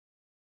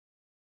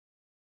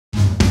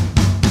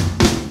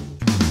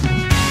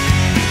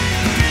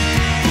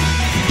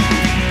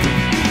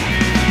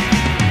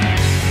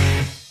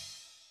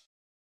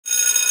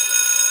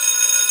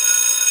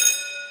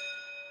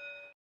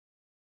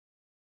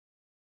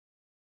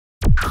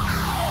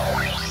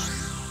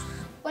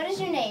What is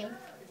your name?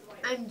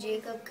 I'm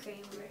Jacob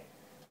Kramer.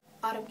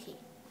 Autumn Key.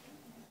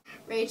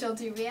 Rachel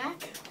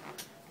Dubiak.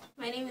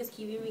 My name is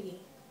Kiwi McGee.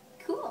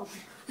 Cool.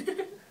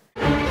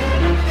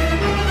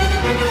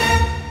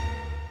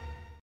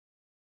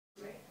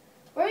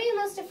 What were you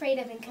most afraid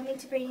of in coming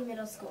to Brady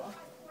Middle School?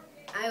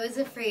 I was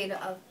afraid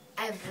of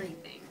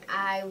everything.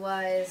 I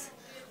was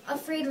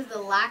afraid of the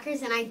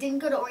lockers, and I didn't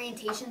go to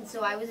orientation,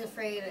 so I was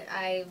afraid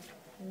I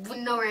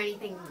wouldn't know where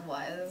anything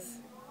was.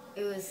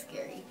 It was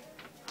scary.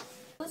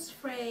 I was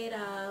afraid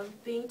of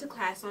being to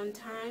class on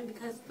time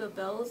because the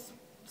bells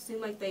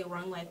seemed like they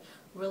rung like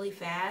really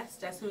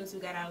fast as soon as we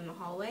got out in the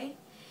hallway.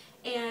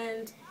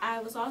 And I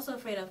was also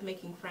afraid of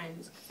making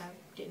friends because I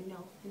didn't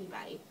know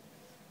anybody.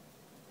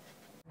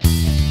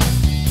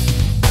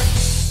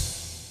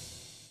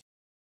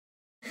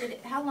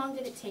 How long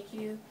did it take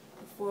you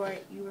before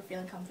you were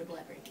feeling comfortable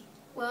at Brady?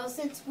 Well,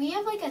 since we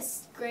have like a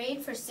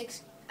grade for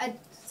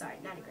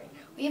not a grade.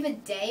 We have a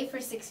day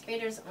for sixth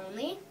graders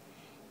only.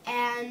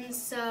 And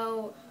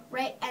so,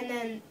 and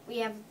then we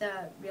have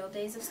the real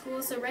days of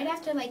school. So right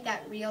after like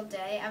that real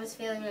day, I was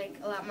feeling like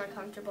a lot more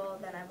comfortable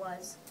than I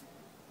was.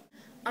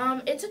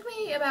 It took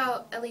me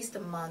about at least a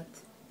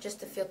month just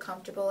to feel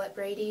comfortable at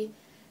Brady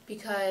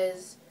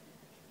because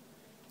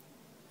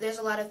there's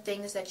a lot of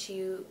things that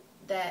you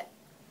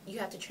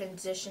have to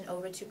transition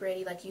over to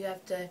Brady. Like you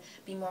have to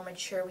be more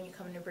mature when you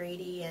come into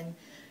Brady and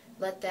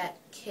let that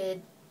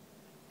kid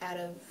out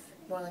of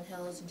Moreland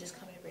Hills and just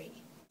come into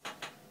Brady.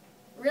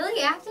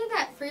 Really, after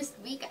that first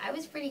week, I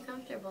was pretty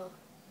comfortable.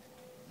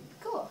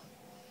 Cool.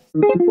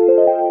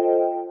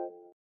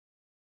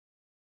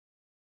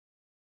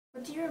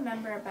 What do you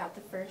remember about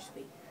the first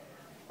week?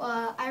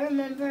 Well, I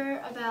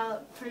remember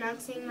about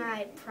pronouncing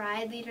my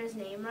Pride leader's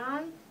name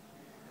wrong.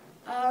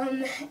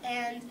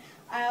 And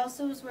I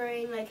also was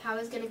worrying like how I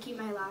was going to keep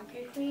my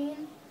locker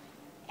clean.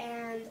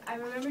 And I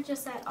remember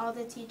just that all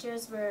the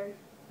teachers were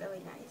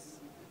really nice.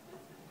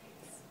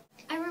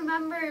 I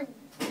remember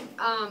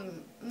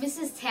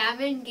Mrs.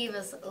 Tavin gave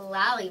us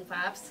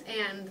lollipops,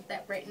 and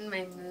that brightened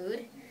my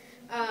mood.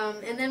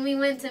 And then we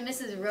went to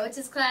Mrs.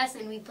 Roach's class,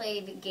 and we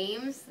played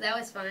games. That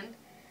was fun.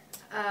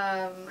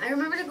 I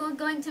remember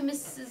going to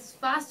Mrs.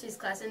 Foster's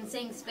class and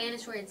saying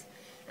Spanish words,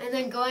 and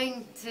then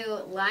going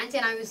to lunch,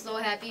 and I was so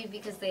happy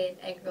because they had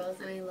egg rolls,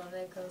 and I love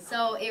egg rolls.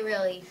 So it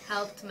really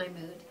helped my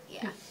mood,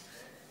 yeah.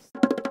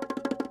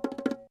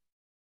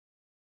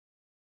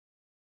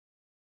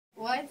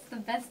 What's the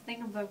best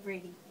thing about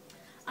Brady?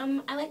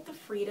 I like the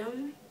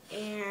freedom,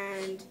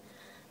 and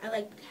I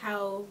like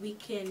how we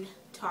can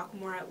talk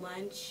more at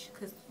lunch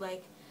because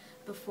like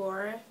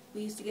before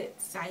we used to get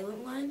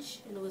silent lunch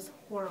and it was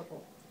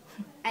horrible.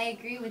 I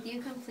agree with you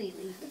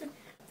completely.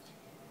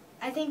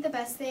 I think the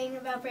best thing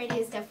about Brady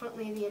is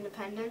definitely the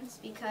independence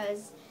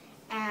because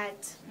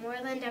at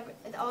Moreland,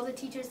 all the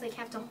teachers like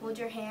have to hold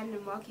your hand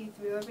and walk you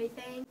through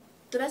everything.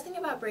 The best thing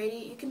about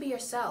Brady, you can be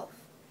yourself.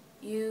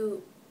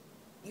 You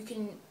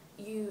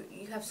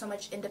have so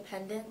much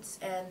independence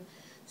and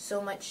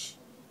so much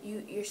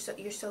you're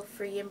so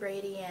free in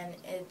Brady, and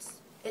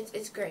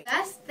it's great. The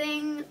best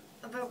thing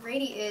about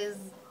Brady is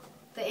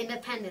the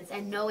independence,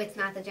 and no, it's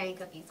not the giant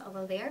cookies,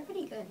 although they are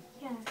pretty good.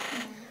 Yeah.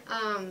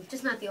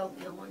 Just not the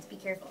oatmeal ones. Be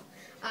careful.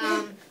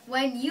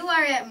 When you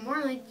are at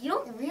Moreland, you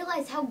don't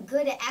realize how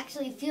good it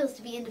actually feels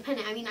to be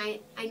independent. I mean,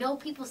 I know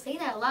people say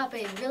that a lot,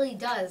 but it really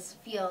does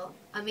feel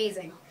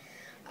amazing.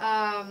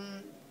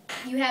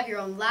 You have your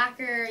own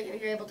locker.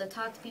 You're able to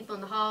talk to people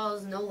in the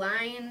halls. No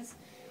lines.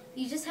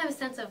 You just have a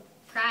sense of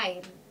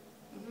pride.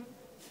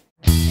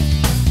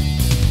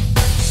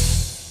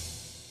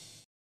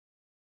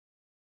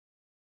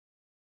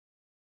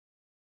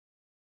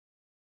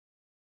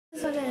 This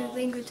is what a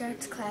language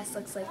arts class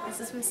looks like. This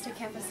is Mr.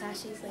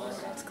 Kapasashi's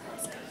language arts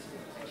class.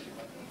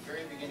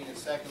 Very beginning of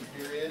second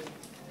period,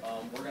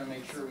 we're going to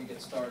make sure we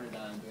get started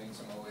on doing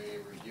some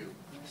OAA review.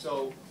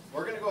 So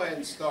we're going to go ahead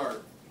and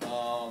start.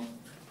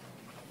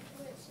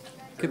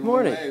 Good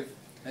morning. Wave.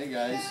 Hey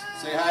guys,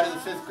 say hi to the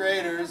fifth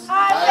graders.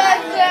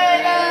 Hi,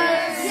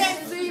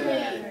 fifth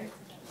graders.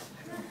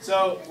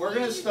 So we're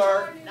going to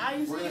start.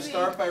 We're going to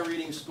start by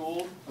reading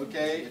School.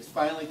 Okay, it's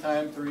finally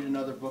time to read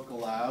another book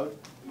aloud.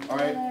 All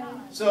right.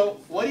 So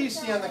what do you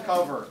see on the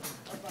cover?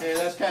 Okay,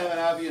 that's kind of an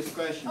obvious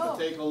question, but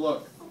take a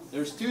look.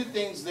 There's two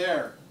things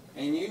there,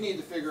 and you need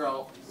to figure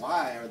out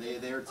why are they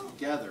there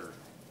together.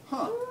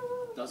 Huh?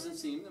 Doesn't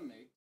seem to make.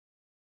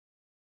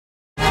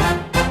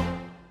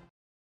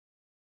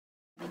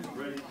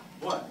 Ready?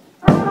 What?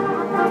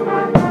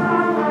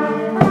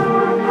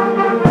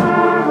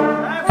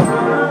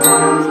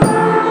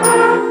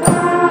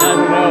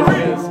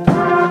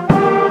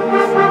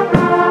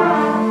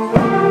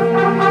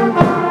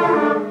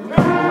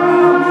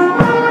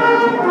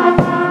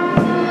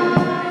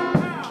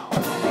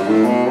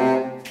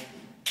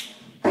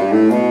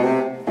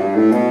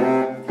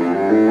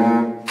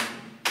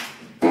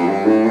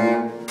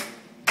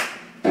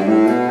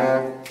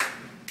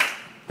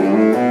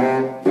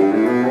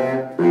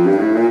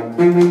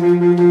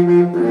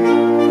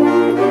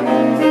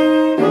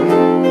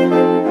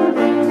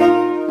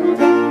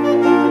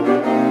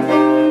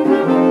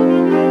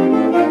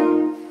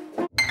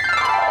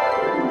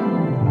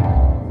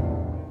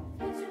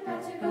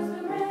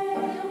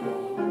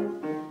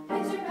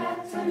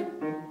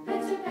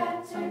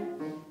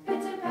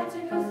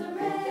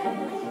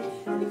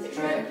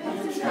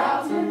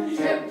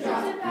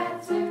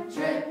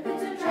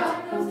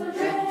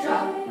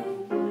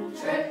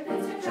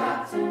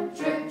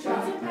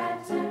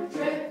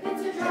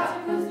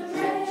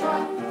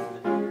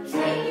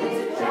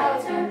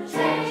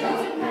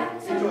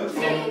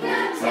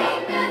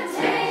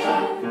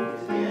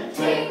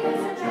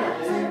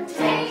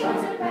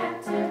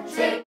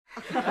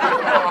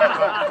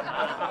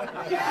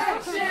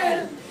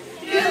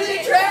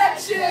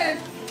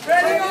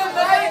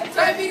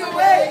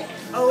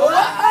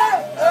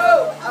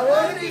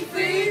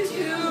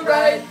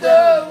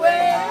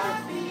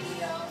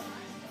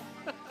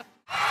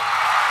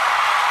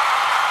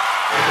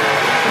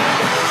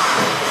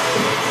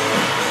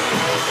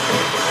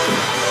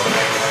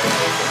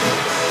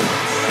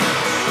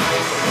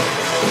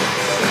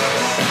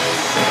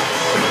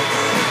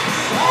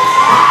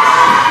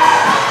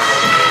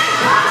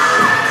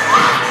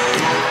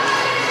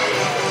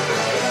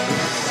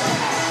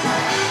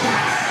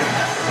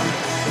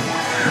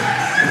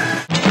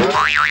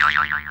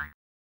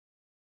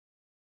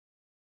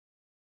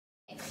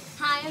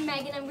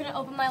 Megan. I'm gonna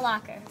open my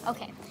locker.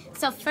 Okay,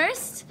 so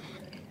first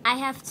I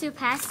have to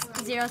pass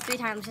 0 3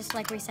 times just to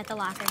like reset the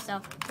locker. So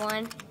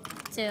 1,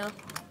 2,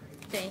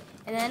 3.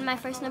 And then my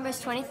first number is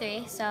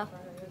 23, so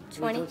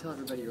 20. Don't tell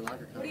everybody your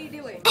locker code. What are you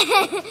doing?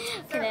 Okay,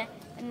 there.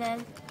 And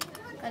then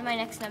go to my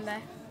next number.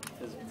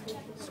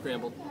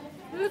 Scrambled.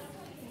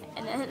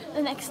 And then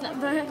the next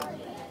number.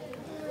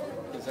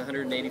 It's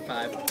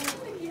 185.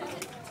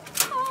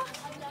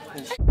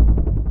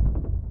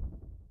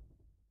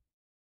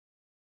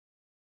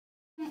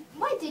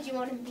 Why did you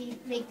want to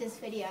make this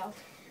video?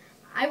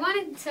 I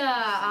wanted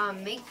to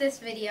make this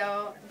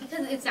video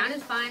because it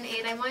sounded fun,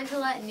 and I wanted to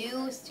let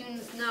new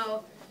students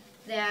know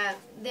that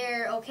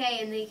they're okay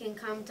and they can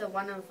come to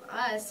one of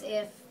us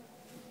if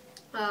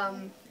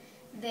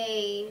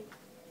they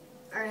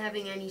are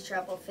having any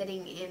trouble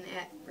fitting in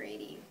at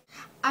Brady.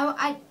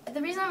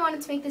 The reason I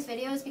wanted to make this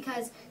video is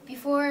because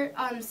before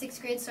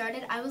 6th grade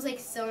started, I was like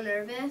so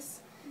nervous.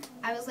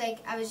 I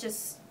was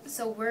just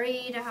so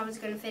worried how I was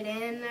going to fit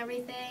in and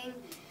everything.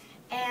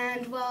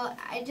 And well,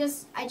 I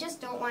just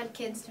don't want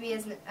kids to be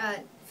as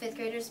 5th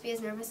graders to be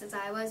as nervous as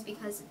I was,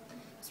 because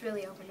it's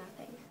really over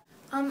nothing.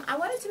 I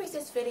wanted to make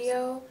this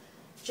video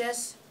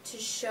just to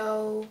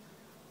show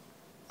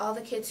all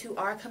the kids who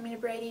are coming to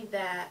Brady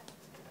that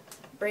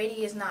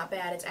Brady is not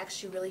bad. It's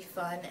actually really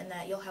fun, and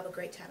that you'll have a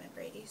great time at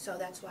Brady. So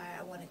that's why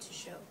I wanted to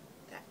show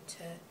that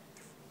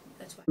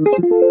that's why.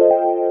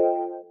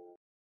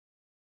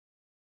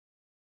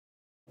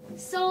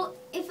 So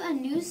if a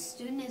new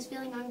student is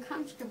feeling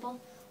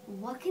uncomfortable,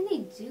 what can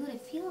they do to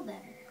feel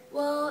better?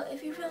 Well,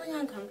 if you're feeling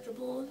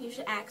uncomfortable, you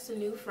should ask a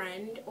new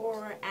friend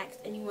or ask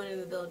anyone in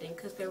the building,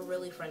 because they're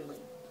really friendly.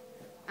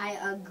 I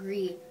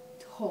agree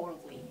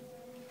totally.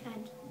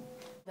 And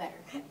Better.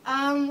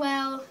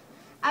 well,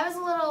 I was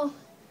a little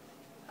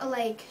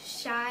like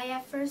shy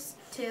at first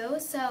too,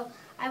 so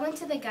I went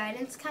to the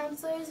guidance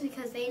counselors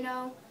because they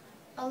know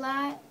a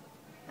lot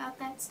about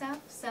that stuff,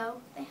 so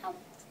they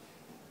helped.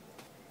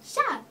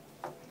 Sha!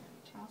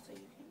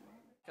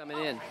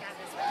 Coming in.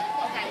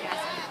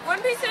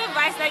 One piece of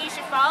advice that you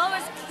should follow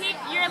is keep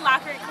your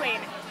locker clean.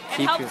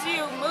 It helps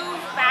you move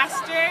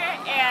faster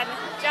and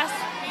just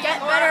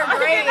get better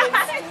grades.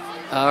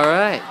 All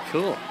right,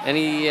 cool.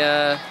 Any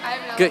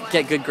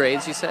get good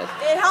grades? You said.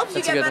 It helps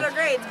you That's a get good better one.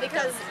 grades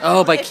because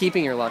By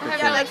keeping your locker clean.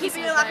 yeah, by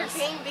keeping your locker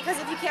clean, because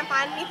if you can't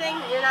find anything,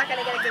 you're not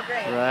gonna get a good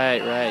grade. Right.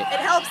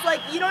 It helps.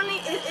 Like you don't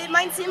need. It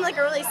might seem like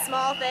a really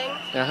small thing,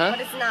 but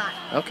it's not.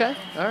 Okay.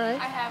 All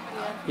right. I have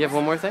one. You have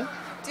one more thing?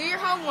 Do your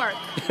homework.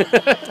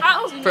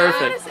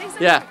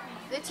 Perfect. Yeah.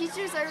 The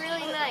teachers are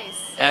really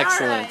nice.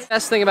 Excellent.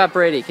 Best thing about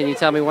Brady, can you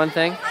tell me one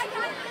thing?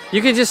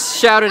 You can just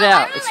shout it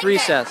out. It's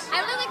recess.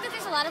 I really like that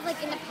there's a lot of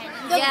like independence.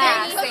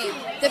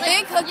 The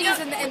big cookies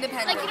and the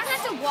independent. Like you don't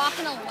have to walk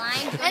in a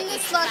line and the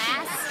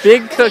class.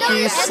 Big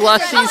cookies,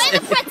 slushies, Oh,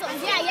 and the pretzels.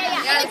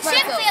 Yeah. And the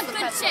chips, they have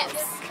good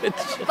chips.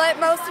 But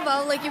most of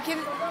all, like you can,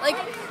 like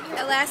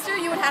last year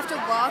you would have to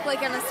walk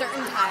like on a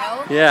certain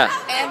tile. Yeah.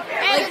 And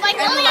like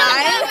in only on the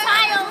line.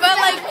 tiles. But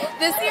like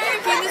this year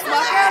you can just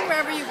walk around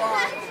wherever you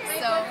want.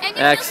 So. And it's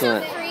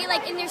Excellent. also free,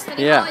 like in your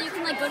study Yeah. hall, you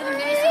can like go to the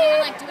movie theater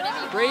and like do whatever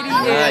you want. Brady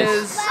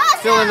is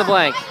fill in the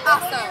blank.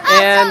 Awesome.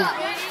 And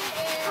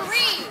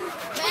Free.